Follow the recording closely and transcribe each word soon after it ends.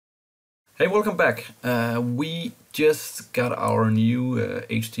Hey, welcome back. We just got our new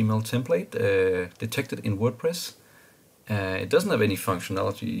HTML template detected in WordPress. It doesn't have any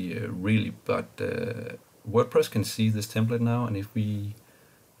functionality really, but WordPress can see this template now, and if we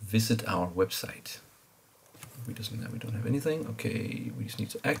visit our website, we don't have anything. Okay, we just need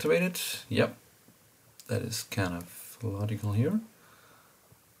to activate it. Yep, that is kind of logical here.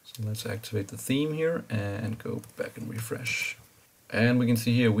 So let's activate the theme here and go back and refresh. And we can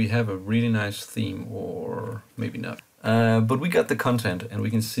see here we have a really nice theme, or maybe not. But we got the content, and we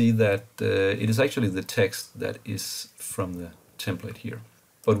can see that it is actually the text that is from the template here.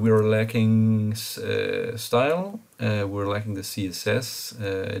 But we're lacking style, we're lacking the CSS,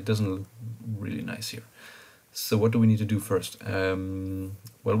 it doesn't look really nice here. So what do we need to do first?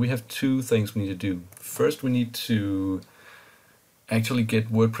 Well, we have two things we need to do. First, we need to actually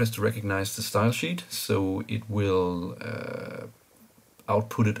get WordPress to recognize the style sheet, so it will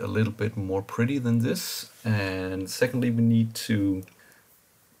output it a little bit more pretty than this. And secondly, we need to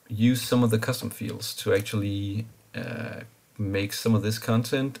use some of the custom fields to actually make some of this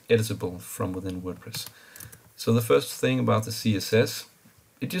content editable from within WordPress. So the first thing about the CSS,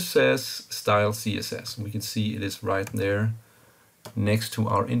 it just says style CSS. We can see it is right there next to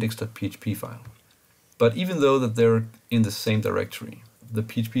our index.php file. But even though that they're in the same directory, the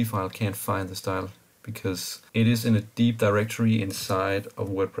PHP file can't find the style because it is in a deep directory inside of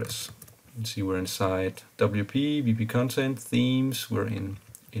WordPress. You can see we're inside WP, VP Content, Themes, we're in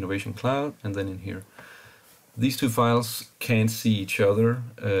Innovation Cloud, and then in here. These two files can't see each other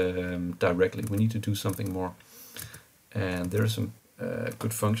directly. We need to do something more. And there's some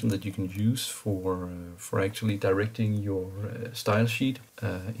good function that you can use for actually directing your style sheet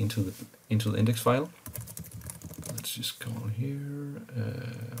into the index file. Let's just go here.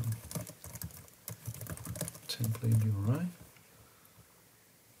 Template URI.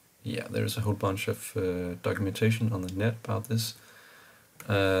 Yeah, there's a whole bunch of documentation on the net about this.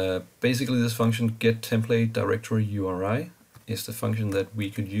 Basically, this function get template directory URI is the function that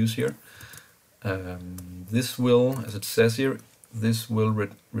we could use here. This will, as it says here, this will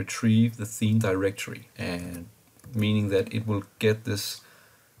retrieve the theme directory, and meaning that it will get this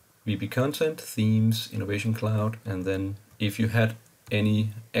VP Content, Themes, Innovation Cloud, and then if you had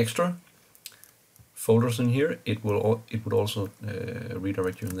any extra folders in here, it would also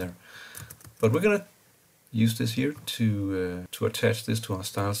redirect you in there. But we're gonna use this here to attach this to our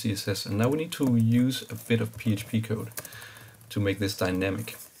style CSS, and now we need to use a bit of PHP code to make this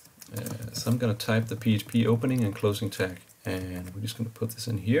dynamic. So I'm gonna type the PHP opening and closing tag, and we're just gonna put this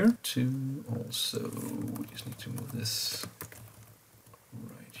in here to also, we just need to move this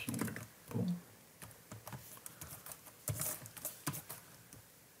right here. Boom.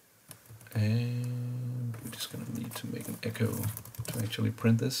 And we're just going to need to make an echo to actually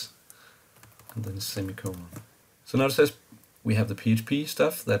print this, and then a semicolon. So now it says we have the PHP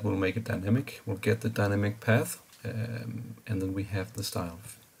stuff that will make it dynamic. We'll get the dynamic path, and then we have the style.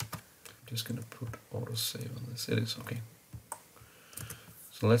 I'm just going to put autosave on this. It is okay.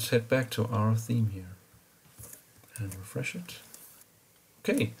 So let's head back to our theme here and refresh it.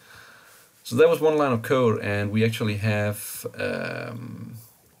 Okay, so that was one line of code, and we actually have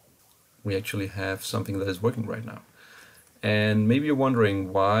something that is working right now. And maybe you're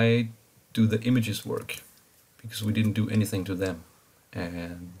wondering, why do the images work? Because we didn't do anything to them,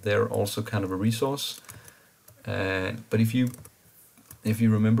 and they're also kind of a resource. But if you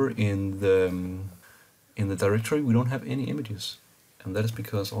remember, in the directory we don't have any images, and that is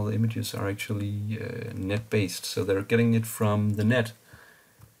because all the images are actually net-based, so they're getting it from the net.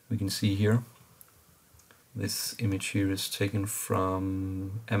 We can see here, this image here is taken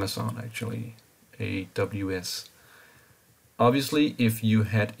from Amazon, actually, AWS. Obviously, if you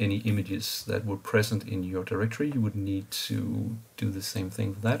had any images that were present in your directory, you would need to do the same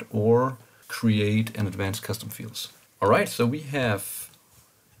thing with that, or create an advanced custom fields. Alright, so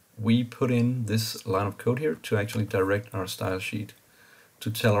we put in this line of code here to actually direct our style sheet, to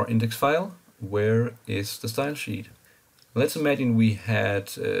tell our index file where is the style sheet. Let's imagine we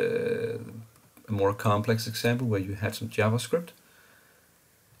had a more complex example where you had some JavaScript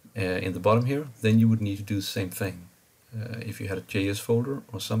in the bottom here. Then you would need to do the same thing. If you had a JS folder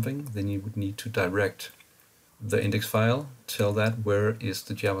or something, then you would need to direct the index file, tell that where is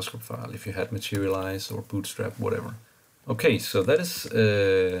the JavaScript file, if you had Materialize or Bootstrap, whatever. Okay, so that is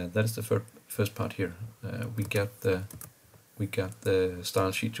the first part here. We got the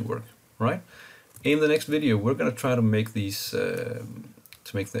style sheet to work, right? In the next video, we're going to try to make these, to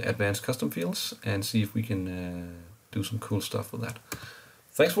make the advanced custom fields, and see if we can do some cool stuff with that.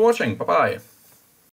 Thanks for watching. Bye bye.